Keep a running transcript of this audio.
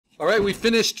All right, we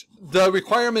finished the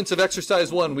requirements of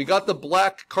exercise 1. We got the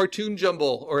black cartoon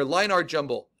jumble or line art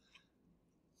jumble.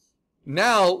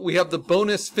 Now we have the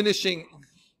bonus finishing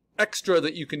extra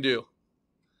that you can do.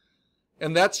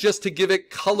 And that's just to give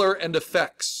it color and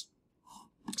effects.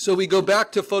 So we go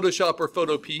back to Photoshop or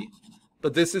Photopea,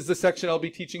 but this is the section I'll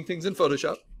be teaching things in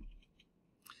Photoshop.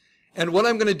 And what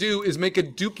I'm going to do is make a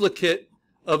duplicate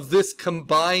of this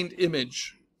combined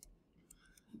image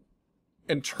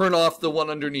and turn off the one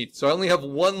underneath. So I only have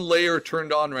one layer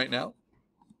turned on right now.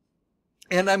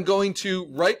 And I'm going to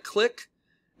right click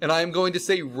and I'm going to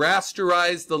say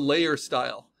rasterize the layer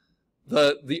style.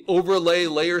 The overlay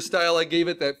layer style I gave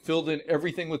it that filled in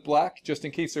everything with black, just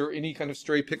in case there are any kind of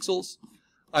stray pixels.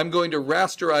 I'm going to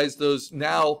rasterize those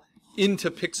now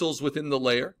into pixels within the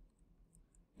layer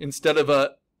instead of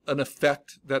an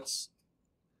effect that's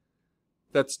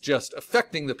just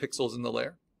affecting the pixels in the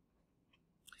layer.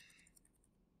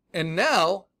 And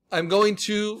now I'm going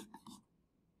to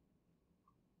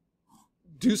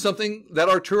do something that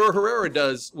Arturo Herrera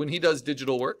does when he does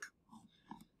digital work.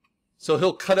 So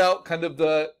he'll cut out kind of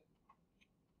the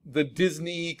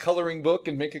Disney coloring book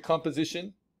and make a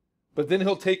composition. But then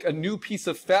he'll take a new piece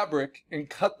of fabric and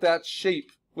cut that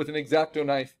shape with an X-Acto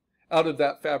knife out of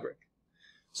that fabric.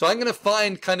 So I'm going to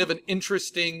find kind of an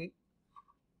interesting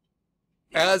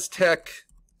Aztec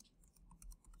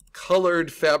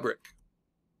colored fabric.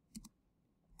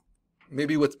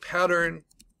 Maybe with pattern.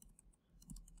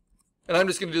 And I'm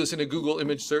just going to do this in a Google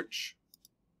image search.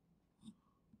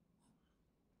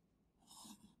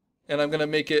 And I'm going to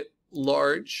make it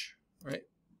large, right?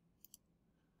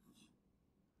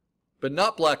 But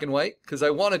not black and white, because I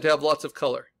wanted to have lots of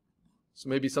color. So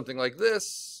maybe something like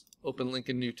this. Open link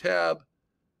in new tab.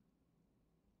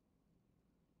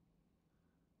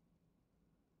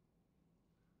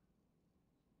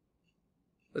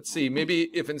 Let's see, maybe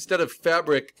if instead of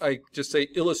fabric, I just say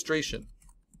illustration.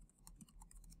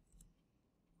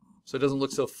 So it doesn't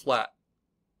look so flat.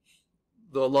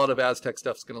 Though a lot of Aztec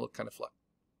stuff is going to look kind of flat.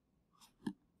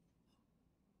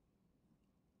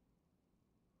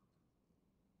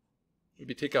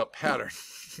 Maybe take out pattern.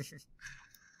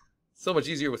 So much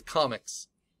easier with comics.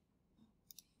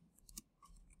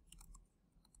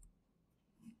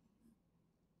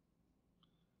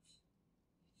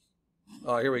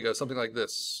 Oh, here we go. Something like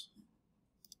this.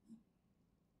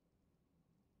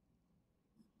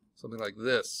 Something like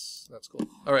this. That's cool.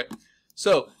 All right.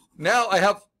 So now I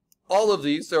have all of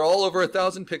these. They're all over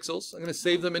 1,000 pixels. I'm going to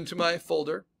save them into my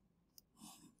folder.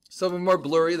 Some of them are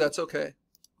blurry. That's okay,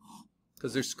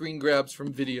 because they're screen grabs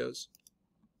from videos.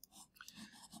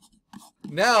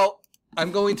 Now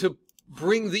I'm going to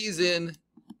bring these in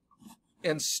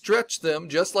and stretch them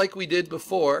just like we did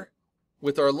before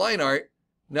with our line art.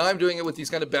 Now I'm doing it with these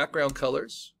kind of background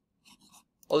colors.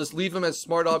 I'll just leave them as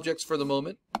smart objects for the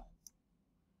moment.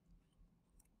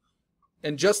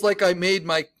 And just like I made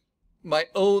my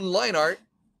own line art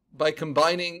by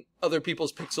combining other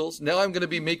people's pixels, now I'm going to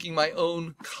be making my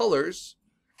own colors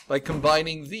by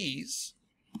combining these,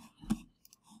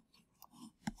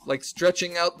 like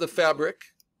stretching out the fabric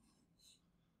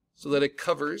so that it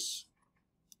covers.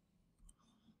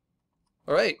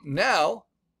 All right, now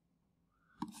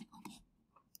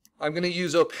I'm going to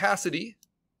use opacity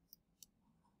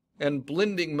and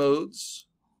blending modes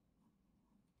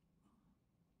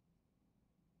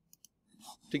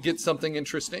to get something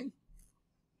interesting.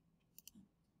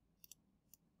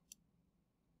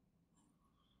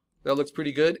 That looks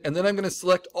pretty good. And then I'm going to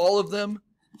select all of them,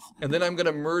 and then I'm going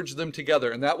to merge them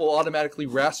together, and that will automatically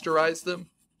rasterize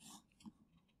them.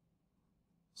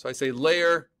 So I say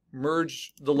layer,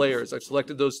 merge the layers. I've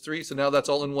selected those three, so now that's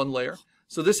all in one layer.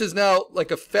 So this is now like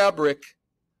a fabric.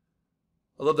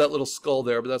 I love that little skull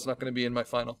there, but that's not going to be in my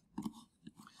final.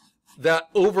 That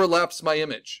overlaps my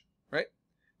image, right?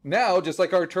 Now, just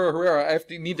like Arturo Herrera, I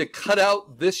need to cut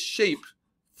out this shape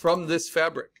from this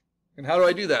fabric. And how do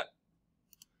I do that?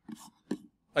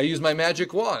 I use my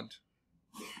magic wand.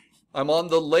 I'm on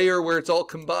the layer where it's all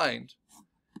combined.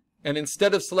 And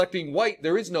instead of selecting white,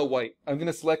 there is no white. I'm going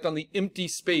to select on the empty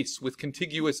space with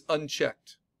contiguous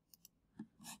unchecked.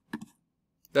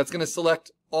 That's going to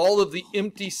select all of the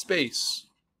empty space.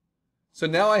 So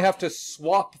now I have to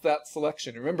swap that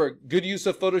selection. Remember, good use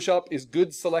of Photoshop is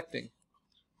good selecting.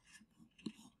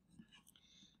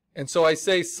 And so I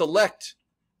say select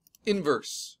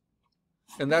inverse.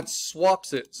 And that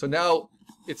swaps it. So now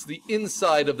it's the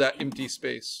inside of that empty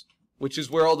space, which is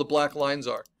where all the black lines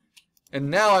are. And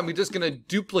now I'm just going to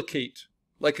duplicate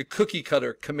like a cookie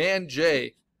cutter, Command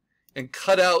J, and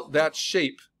cut out that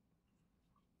shape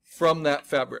from that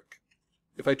fabric.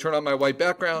 If I turn on my white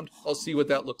background, I'll see what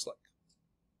that looks like.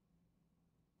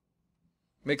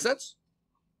 Make sense?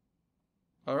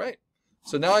 All right.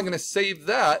 So now I'm going to save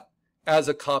that as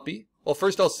a copy. Well,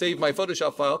 first I'll save my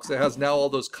Photoshop file because it has now all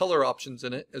those color options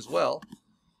in it as well.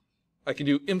 I can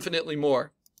do infinitely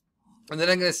more. And then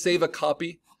I'm going to save a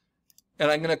copy, and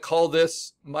I'm going to call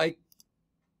this my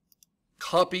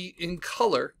copy in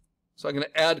color. So I'm going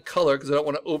to add color because I don't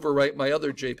want to overwrite my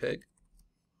other JPEG,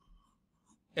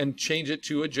 and change it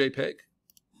to a JPEG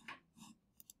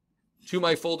to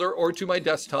my folder or to my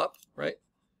desktop, right?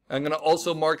 I'm going to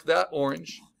also mark that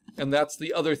orange, and that's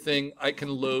the other thing I can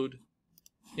load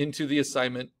into the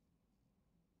assignment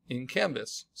in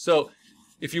Canvas. So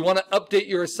if you want to update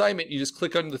your assignment, you just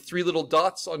click on the three little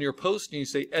dots on your post and you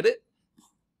say edit,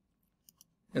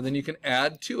 and then you can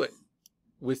add to it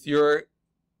with your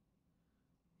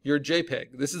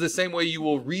JPEG. This is the same way you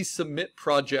will resubmit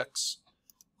projects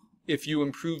if you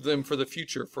improve them for the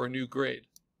future for a new grade.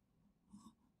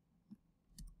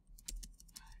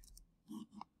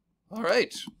 All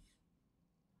right.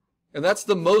 And that's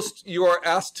the most you are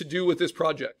asked to do with this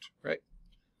project, right?